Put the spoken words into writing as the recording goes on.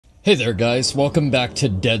Hey there guys, welcome back to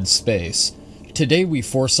Dead Space. Today we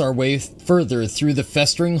force our way further through the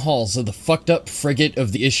festering halls of the fucked up frigate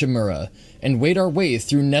of the Ishimura, and wade our way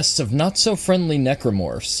through nests of not-so-friendly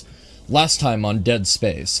necromorphs. Last time on Dead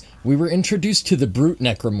Space, we were introduced to the brute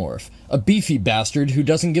necromorph, a beefy bastard who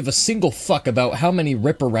doesn't give a single fuck about how many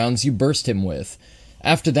rip-arounds you burst him with.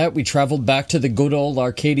 After that, we traveled back to the good old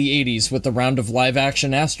arcadey 80s with a round of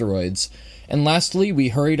live-action asteroids. And lastly, we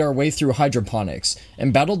hurried our way through hydroponics,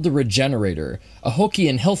 and battled the Regenerator, a hokey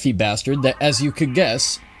and healthy bastard that, as you could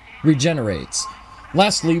guess, regenerates.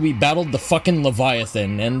 Lastly, we battled the fucking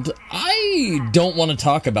Leviathan, and I don't want to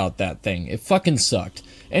talk about that thing. It fucking sucked.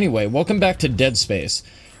 Anyway, welcome back to Dead Space.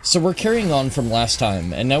 So we're carrying on from last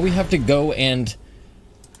time, and now we have to go and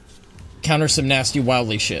counter some nasty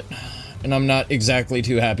wildly shit. And I'm not exactly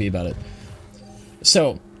too happy about it.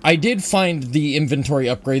 So, I did find the inventory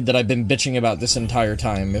upgrade that I've been bitching about this entire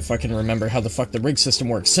time, if I can remember how the fuck the rig system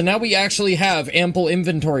works. So now we actually have ample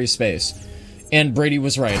inventory space. And Brady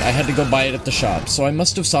was right, I had to go buy it at the shop, so I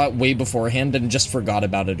must have saw it way beforehand and just forgot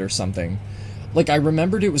about it or something. Like, I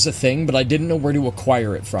remembered it was a thing, but I didn't know where to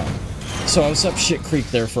acquire it from. So I was up shit creek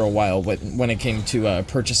there for a while when it came to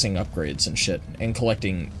purchasing upgrades and shit, and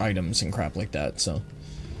collecting items and crap like that, so...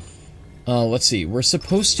 let's see, we're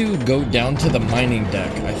supposed to go down to the mining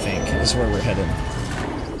deck, I think, is where we're headed.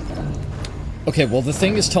 Okay, well the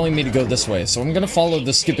thing is telling me to go this way, so I'm gonna follow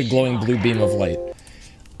this stupid glowing blue beam of light.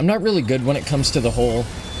 I'm not really good when it comes to the whole,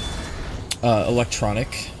 electronic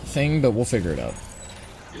thing, but we'll figure it out.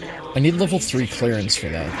 I need level 3 clearance for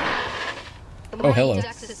that. Oh, hello.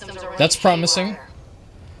 That's promising.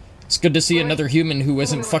 It's good to see another human who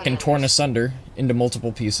isn't fucking torn asunder into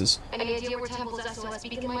multiple pieces.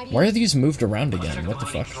 Why are these moved around again? What the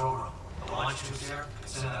fuck?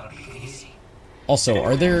 Also,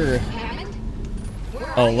 are there...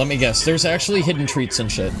 Oh, let me guess. There's actually hidden treats and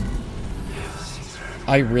shit.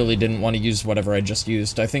 I really didn't want to use whatever I just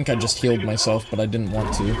used. I think I just healed myself, but I didn't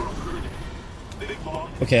want to.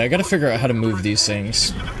 Okay, I gotta figure out how to move these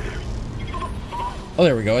things. Oh,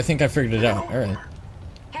 there we go. I think I figured it out. Alright.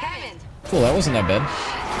 Cool, that wasn't that bad.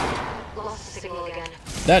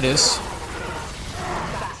 That is.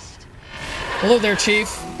 Hello there, Chief.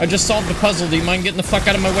 I just solved the puzzle. Do you mind getting the fuck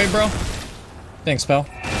out of my way, bro? Thanks, pal.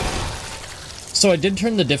 So I did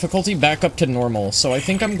turn the difficulty back up to normal, so I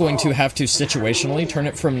think I'm going to have to situationally turn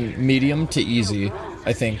it from medium to easy,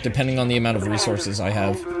 I think, depending on the amount of resources I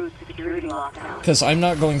have. Because I'm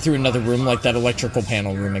not going through another room like that electrical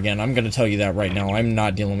panel room again. I'm gonna tell you that right now. I'm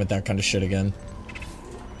not dealing with that kind of shit again.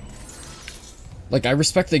 Like, I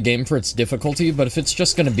respect the game for its difficulty, but if it's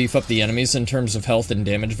just gonna beef up the enemies in terms of health and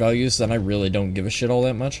damage values, then I really don't give a shit all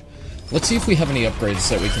that much. Let's see if we have any upgrades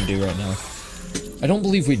that we can do right now. I don't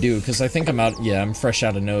believe we do, because I think I'm fresh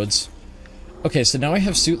out of nodes. Okay, so now I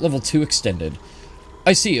have suit level 2 extended.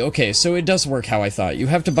 I see, okay, so it does work how I thought. You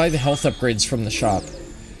have to buy the health upgrades from the shop.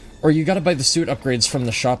 Or you gotta buy the suit upgrades from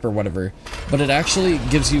the shop or whatever. But it actually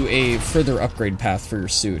gives you a further upgrade path for your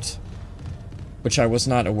suit. Which I was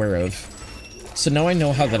not aware of. So now I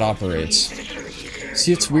know how that operates.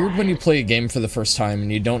 See, it's weird when you play a game for the first time and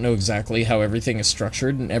you don't know exactly how everything is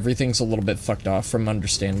structured and everything's a little bit fucked off from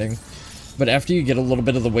understanding. But after you get a little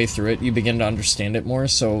bit of the way through it, you begin to understand it more,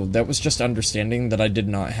 so that was just understanding that I did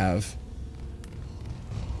not have.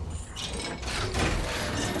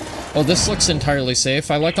 Oh, this looks entirely safe.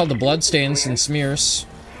 I like all the bloodstains and smears.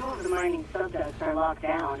 Are locked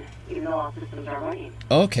down, even though all systems are running.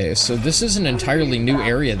 Okay, so this is an entirely new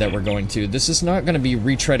area that we're going to. This is not going to be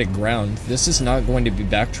retreaded ground. This is not going to be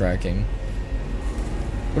backtracking.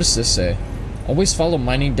 What does this say? Always follow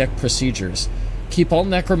mining deck procedures. Keep all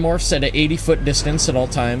necromorphs at an 80-foot distance at all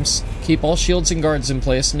times. Keep all shields and guards in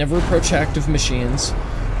place. Never approach active machines.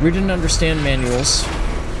 Read and understand manuals.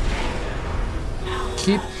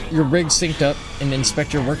 Keep your rig synced up and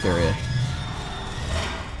inspect your work area.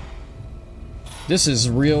 This is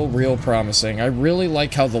real promising. I really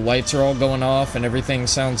like how the lights are all going off and everything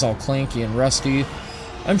sounds all clanky and rusty.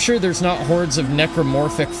 I'm sure there's not hordes of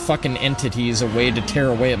necromorphic fucking entities a way to tear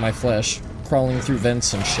away at my flesh, crawling through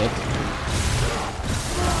vents and shit.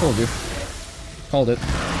 Told you. Called it.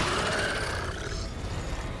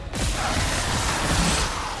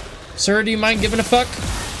 Sir, do you mind giving a fuck?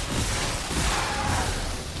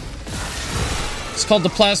 It's called the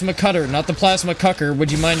plasma cutter, not the plasma cucker.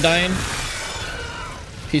 Would you mind dying?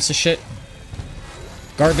 Piece of shit.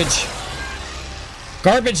 Garbage.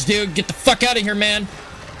 Garbage, dude! Get the fuck out of here, man!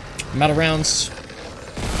 I'm out of rounds.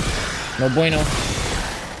 No bueno.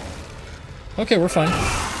 Okay, we're fine.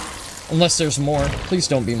 Unless there's more. Please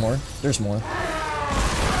don't be more. There's more.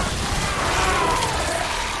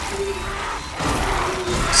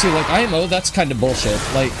 See, like, IMO, that's kind of bullshit.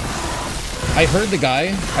 Like, I heard the guy,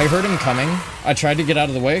 I heard him coming, I tried to get out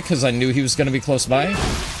of the way because I knew he was going to be close by,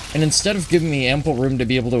 and instead of giving me ample room to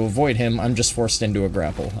be able to avoid him, I'm just forced into a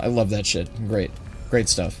grapple. I love that shit. Great. Great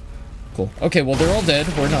stuff. Cool. Okay, well, they're all dead.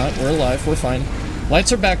 We're not. We're alive. We're fine.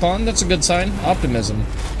 Lights are back on. That's a good sign. Optimism.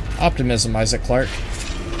 Optimism, Isaac Clarke.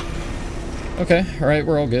 Okay, alright,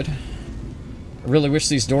 we're all good. I really wish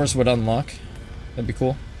these doors would unlock. That'd be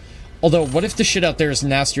cool. Although, what if the shit out there is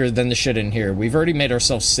nastier than the shit in here? We've already made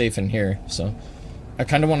ourselves safe in here, so... I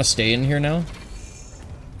kind of want to stay in here now.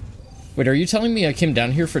 Wait, are you telling me I came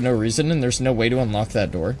down here for no reason and there's no way to unlock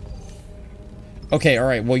that door? Okay,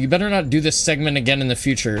 alright, well you better not do this segment again in the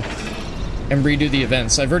future and redo the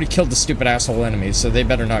events. I've already killed the stupid asshole enemies, so they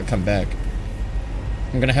better not come back.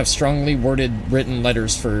 I'm gonna have strongly worded written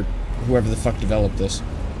letters for whoever the fuck developed this.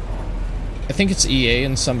 I think it's EA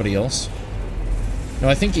and somebody else. No,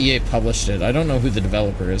 I think EA published it. I don't know who the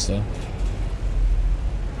developer is, though.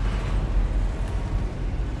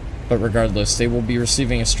 But regardless, they will be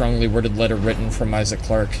receiving a strongly worded letter written from Isaac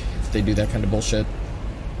Clarke if they do that kind of bullshit.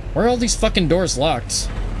 Why are all these fucking doors locked?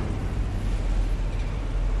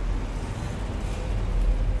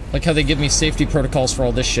 Like how they give me safety protocols for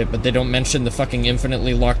all this shit, but they don't mention the fucking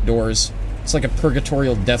infinitely locked doors. It's like a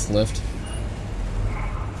purgatorial death lift.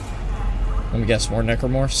 Let me guess, more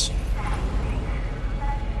necromorphs?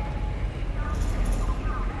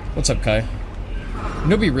 What's up, Kai? You know,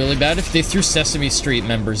 it'd be really bad if they threw Sesame Street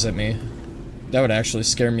members at me. That would actually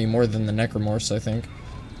scare me more than the necromorphs, I think.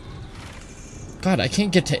 God, I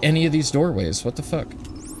can't get to any of these doorways. What the fuck?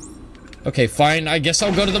 Okay, fine. I guess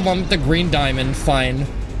I'll go to the one with the green diamond. Fine.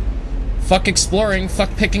 Fuck exploring.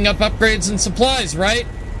 Fuck picking up upgrades and supplies, right?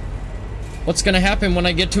 What's gonna happen when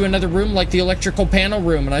I get to another room like the electrical panel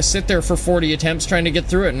room and I sit there for 40 attempts trying to get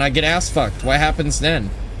through it and I get ass fucked? What happens then?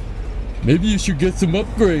 Maybe you should get some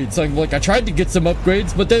upgrades. I tried to get some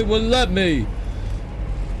upgrades, but they wouldn't let me.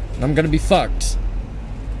 And I'm gonna be fucked.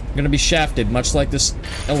 I'm gonna be shafted, much like this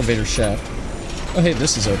elevator shaft. Oh, hey,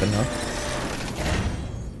 this is open now.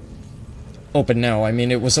 Open now. I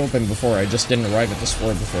mean, it was open before. I just didn't arrive at this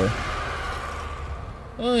floor before.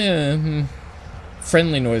 Oh, yeah.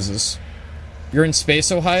 Friendly noises. You're in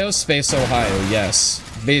Space, Ohio? Space, Ohio, yes.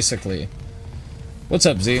 Basically. What's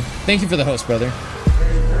up, Z? Thank you for the host, brother.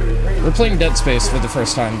 We're playing Dead Space for the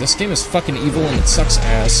first time. This game is fucking evil and it sucks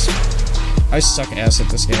ass. I suck ass at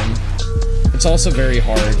this game. It's also very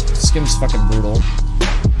hard. This game's fucking brutal.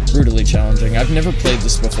 Brutally challenging. I've never played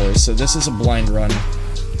this before, so this is a blind run.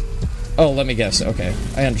 Oh, let me guess. Okay,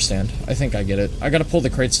 I understand. I think I get it. I gotta pull the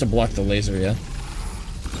crates to block the laser, yeah?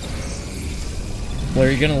 Well,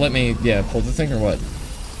 are you gonna let me, yeah, pull the thing or what?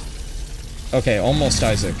 Okay, almost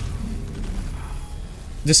Isaac.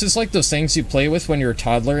 This is like those things you play with when you're a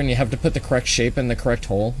toddler and you have to put the correct shape in the correct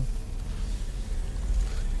hole.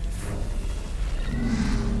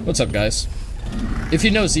 What's up, guys? If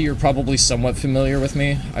you know Z, you're probably somewhat familiar with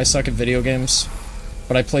me. I suck at video games,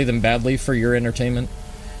 but I play them badly for your entertainment.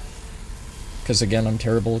 Because again, I'm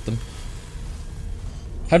terrible at them.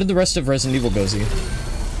 How did the rest of Resident Evil go, Z?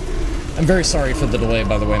 I'm very sorry for the delay,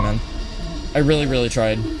 by the way, man. I really, really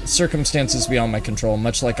tried. Circumstances beyond my control,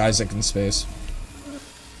 much like Isaac in space.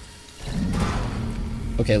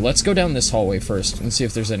 Okay, let's go down this hallway first and see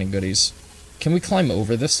if there's any goodies. Can we climb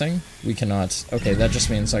over this thing? We cannot. Okay, that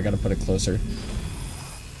just means I gotta put it closer.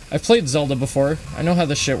 I've played Zelda before. I know how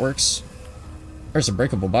this shit works. There's a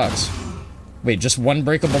breakable box. Wait, just one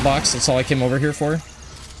breakable box? That's all I came over here for?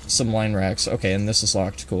 Some line racks. Okay, and this is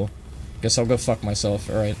locked. Cool. Guess I'll go fuck myself.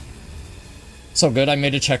 Alright. It's all good. I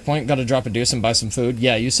made a checkpoint. Gotta drop a deuce and buy some food.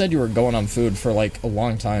 Yeah, you said you were going on food for, like, a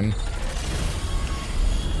long time.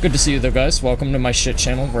 Good to see you, though, guys. Welcome to my shit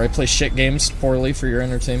channel, where I play shit games poorly for your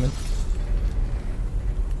entertainment.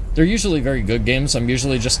 They're usually very good games. I'm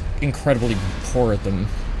usually just incredibly poor at them.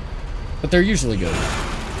 But they're usually good.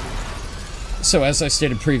 So, as I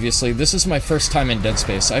stated previously, this is my first time in Dead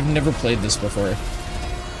Space. I've never played this before.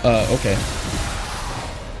 Okay.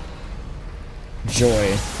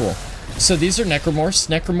 Joy. Cool. So these are necromorphs.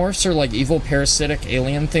 Necromorphs are like evil parasitic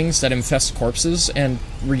alien things that infest corpses and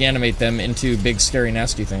reanimate them into big, scary,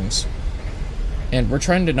 nasty things. And we're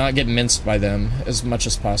trying to not get minced by them as much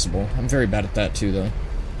as possible. I'm very bad at that too, though.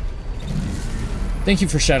 Thank you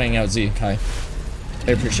for shouting out, Z, Kai.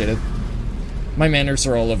 I appreciate it. My manners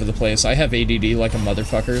are all over the place. I have ADD like a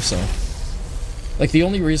motherfucker, so... Like, the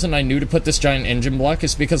only reason I knew to put this giant engine block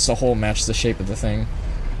is because the hole matched the shape of the thing.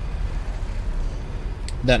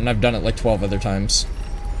 That, and I've done it like 12 other times.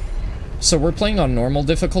 So we're playing on normal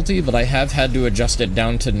difficulty, but I have had to adjust it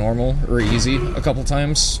down to normal, or easy, a couple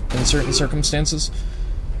times, in certain circumstances.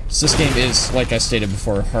 So this game is, like I stated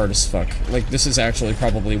before, hard as fuck. Like, this is actually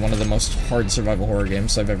probably one of the most hard survival horror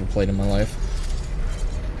games I've ever played in my life.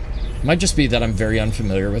 Might just be that I'm very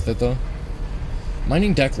unfamiliar with it, though.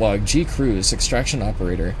 Mining deck log, G. Cruz, extraction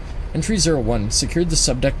operator. Entry 01, secured the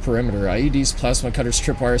subdeck perimeter, IEDs, plasma cutters,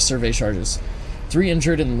 tripwires, survey charges. 3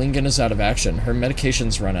 injured and Lingen is out of action. Her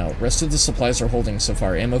medication's run out. Rest of the supplies are holding so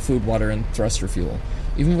far, ammo, food, water, and thruster fuel.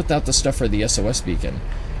 Even without the stuff for the SOS beacon.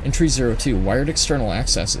 Entry 02, wired external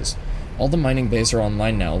accesses. All the mining bays are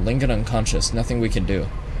online now, Lingen unconscious, nothing we can do.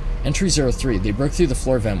 Entry 03, they broke through the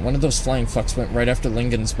floor vent, one of those flying fucks went right after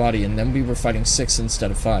Lingen's body, and then we were fighting 6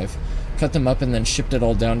 instead of 5. Cut them up and then shipped it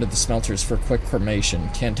all down to the smelters for quick cremation,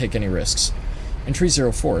 can't take any risks. Entry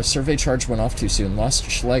 04, survey charge went off too soon, lost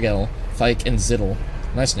Schlegel, Fike, and Zittel.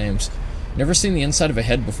 Nice names. Never seen the inside of a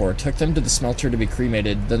head before, took them to the smelter to be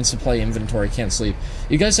cremated, then supply inventory, can't sleep.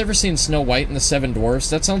 You guys ever seen Snow White and the Seven Dwarfs?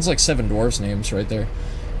 That sounds like Seven Dwarfs names right there.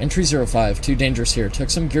 Entry 05, too dangerous here, took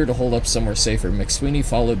some gear to hold up somewhere safer. McSweeney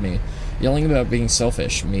followed me, yelling about being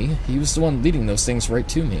selfish. Me? He was the one leading those things right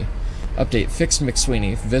to me. Update, fixed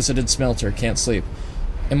McSweeney, visited smelter, can't sleep.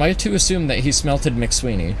 Am I to assume that he smelted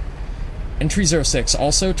McSweeney? Entry 06,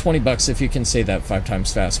 also $20 if you can say that 5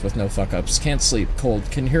 times fast with no fuck-ups. Can't sleep, cold,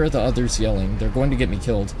 can hear the others yelling. They're going to get me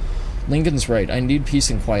killed. Lingen's right, I need peace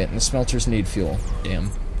and quiet, and the smelters need fuel. Damn.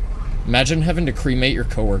 Imagine having to cremate your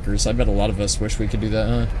coworkers. I bet a lot of us wish we could do that,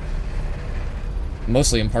 huh?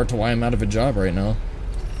 Mostly in part to why I'm out of a job right now.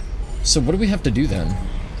 So what do we have to do then?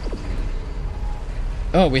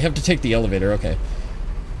 Oh, we have to take the elevator, okay.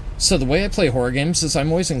 So the way I play horror games is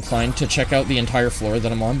I'm always inclined to check out the entire floor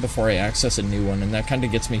that I'm on before I access a new one, and that kind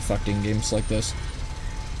of gets me fucked in games like this.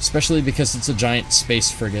 Especially because it's a giant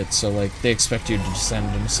space frigate, so like, they expect you to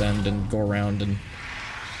descend and ascend and go around and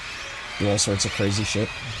do all sorts of crazy shit.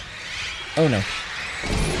 Oh no.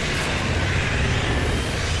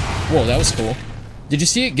 Whoa, that was cool. Did you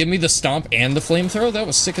see it give me the stomp and the flamethrower? That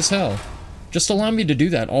was sick as hell. Just allow me to do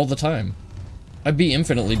that all the time. I'd be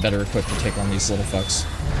infinitely better equipped to take on these little fucks.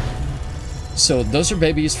 So, those are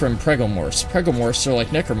babies from pregomorphs. Pregomorphs are like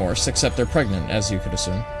necromorphs, except they're pregnant, as you could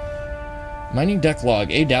assume. Mining deck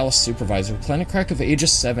log, A. Dallas supervisor. Planet crack of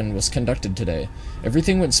Aegis 7 was conducted today.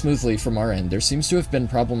 Everything went smoothly from our end. There seems to have been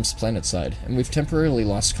problems planetside, and we've temporarily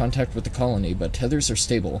lost contact with the colony, but tethers are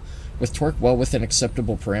stable, with torque well within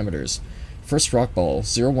acceptable parameters. First rockball,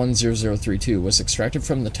 010032, was extracted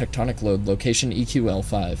from the tectonic load location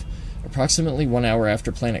EQL5. Approximately 1 hour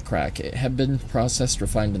after planet crack, it had been processed,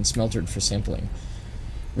 refined, and smeltered for sampling.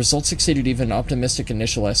 Results exceeded even optimistic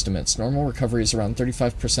initial estimates. Normal recovery is around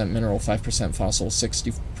 35% mineral, 5% fossil,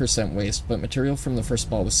 60% waste, but material from the first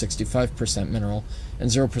ball was 65% mineral and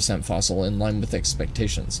 0% fossil, in line with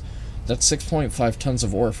expectations. That's 6.5 tons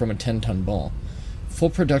of ore from a 10-ton ball. Full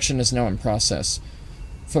production is now in process.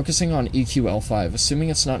 Focusing on EQL5, assuming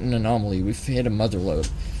it's not an anomaly, we've hit a mother lode.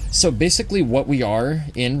 So basically what we are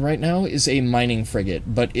in right now is a mining frigate,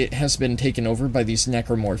 but it has been taken over by these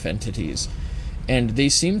necromorph entities. And they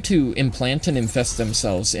seem to implant and infest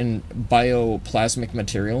themselves in bioplasmic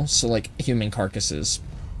material, so like human carcasses.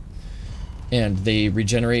 And they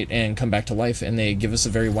regenerate and come back to life, and they give us a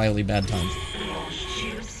very wily bad time.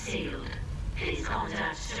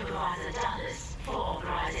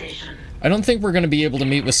 I don't think we're going to be able to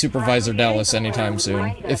meet with Supervisor Dallas anytime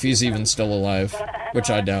soon, if he's even still alive,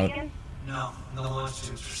 which I doubt. No launch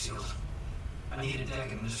tubes are sealed. I need a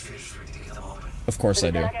deck administrator's rig to get them open. Of course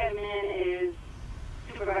I do. The deck admin is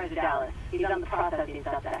Supervisor Dallas. He's on the processing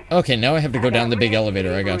subdeck. Okay, now I have to go down the big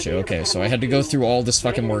elevator, I got you. Okay, so I had to go through all this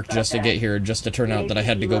fucking work just to get here, just to turn out that I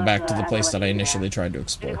had to go back to the place that I initially tried to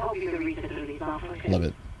explore. Love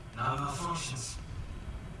it. Non-malfunctions.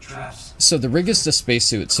 Traps. So the rig is the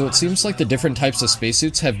spacesuit, so it seems like the different types of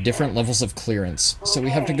spacesuits have different levels of clearance. So we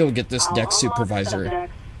have to go get this deck supervisor,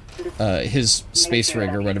 his space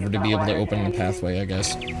rig or whatever, to be able to open the pathway, I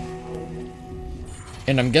guess.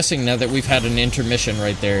 And I'm guessing now that we've had an intermission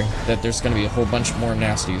right there, that there's going to be a whole bunch more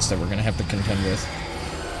nasties that we're going to have to contend with.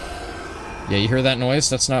 Yeah, you hear that noise?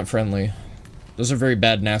 That's not friendly. Those are very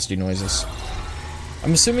bad, nasty noises.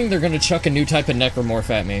 I'm assuming they're going to chuck a new type of necromorph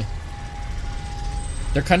at me.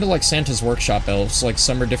 They're kind of like Santa's workshop elves, like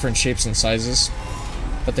some are different shapes and sizes,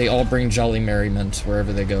 but they all bring jolly merriment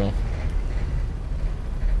wherever they go.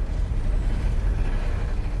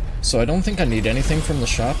 So I don't think I need anything from the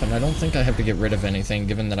shop, and I don't think I have to get rid of anything,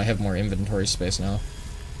 given that I have more inventory space now.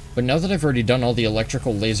 But now that I've already done all the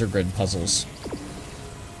electrical laser grid puzzles...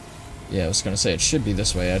 Yeah, I was gonna say, it should be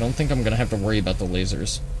this way. I don't think I'm gonna have to worry about the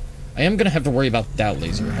lasers. I am gonna have to worry about that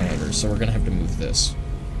laser, however, so we're gonna have to move this.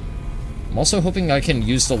 I'm also hoping I can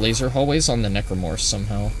use the laser hallways on the necromorphs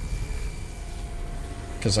somehow.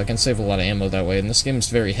 because I can save a lot of ammo that way, and this game is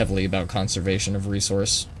very heavily about conservation of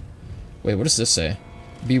resource. Wait, what does this say?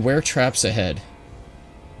 Beware traps ahead.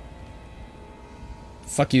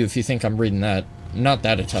 Fuck you if you think I'm reading that. I'm not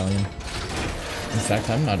that Italian. In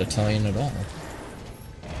fact, I'm not Italian at all.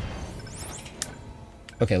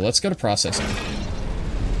 Okay, let's go to processing.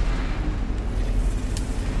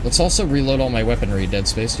 Let's also reload all my weaponry, Dead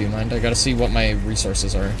Space, do you mind? I gotta see what my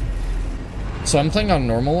resources are. So I'm playing on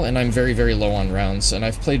normal, and I'm very, very low on rounds, and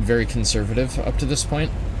I've played very conservative up to this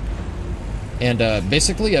point. And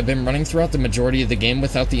basically, I've been running throughout the majority of the game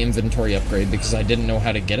without the inventory upgrade because I didn't know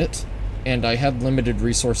how to get it, and I had limited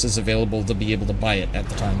resources available to be able to buy it at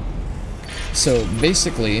the time. So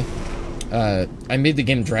basically, I made the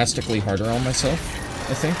game drastically harder on myself,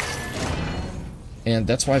 I think. And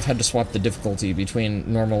that's why I've had to swap the difficulty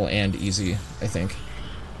between normal and easy, I think.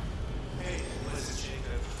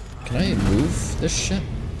 Can I move this shit?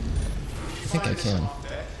 I think I can.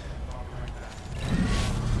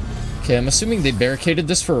 Okay, I'm assuming they barricaded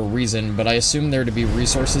this for a reason, but I assume there to be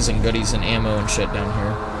resources and goodies and ammo and shit down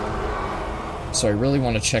here. So I really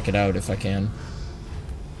want to check it out if I can.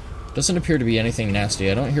 Doesn't appear to be anything nasty.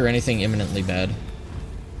 I don't hear anything imminently bad.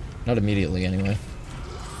 Not immediately, anyway.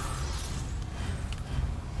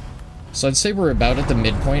 So I'd say we're about at the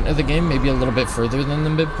midpoint of the game, maybe a little bit further than the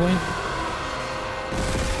midpoint.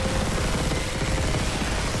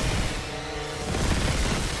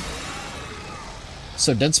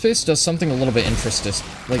 So Dead Space does something a little bit interesting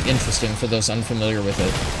for those unfamiliar with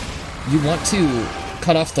it. You want to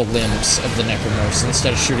cut off the limbs of the necromorphs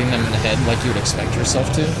instead of shooting them in the head like you would expect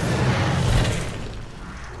yourself to.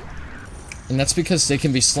 And that's because they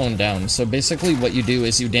can be slowed down. So basically what you do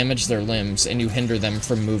is you damage their limbs and you hinder them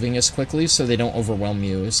from moving as quickly so they don't overwhelm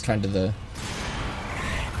you is kind of the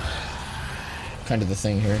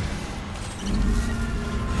thing here.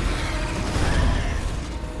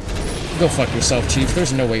 Go fuck yourself, Chief.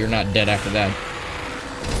 There's no way you're not dead after that.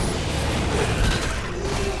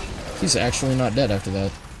 He's actually not dead after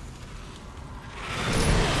that.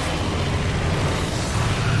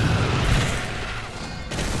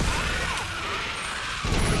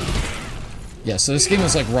 Yeah, so this game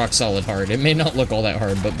is like rock solid hard. It may not look all that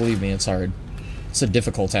hard, but believe me, it's hard. It's a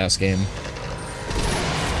difficult ass game.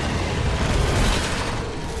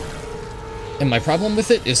 And my problem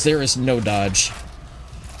with it is there is no dodge.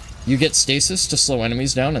 You get stasis to slow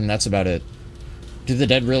enemies down, and that's about it. Do the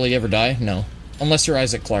dead really ever die? No. Unless you're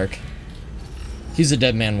Isaac Clarke. He's a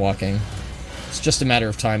dead man walking. It's just a matter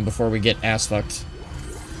of time before we get ass-fucked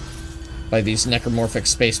by these necromorphic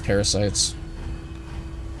space parasites.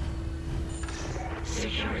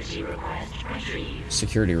 Security request retrieved.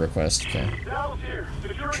 Security request, okay.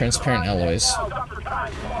 Transparent alloys.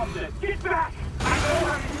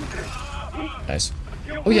 Nice.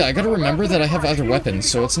 Oh yeah, I gotta remember that I have other weapons,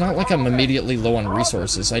 so it's not like I'm immediately low on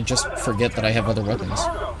resources, I just forget that I have other weapons.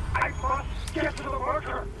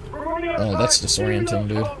 Oh, that's disorienting,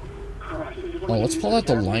 dude. Oh, let's pull out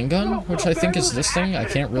the line gun, which I think is this thing. I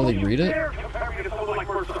can't really read it.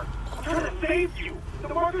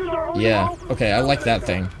 Yeah, okay, I like that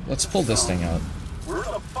thing. Let's pull this thing out.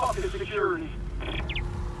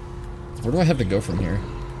 Where do I have to go from here?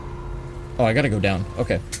 Oh, I gotta go down.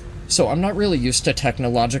 Okay. So I'm not really used to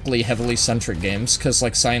technologically heavily centric games, because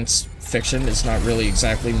like science fiction is not really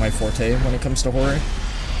exactly my forte when it comes to horror.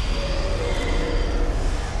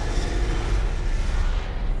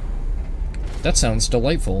 That sounds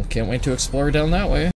delightful. Can't wait to explore down that way.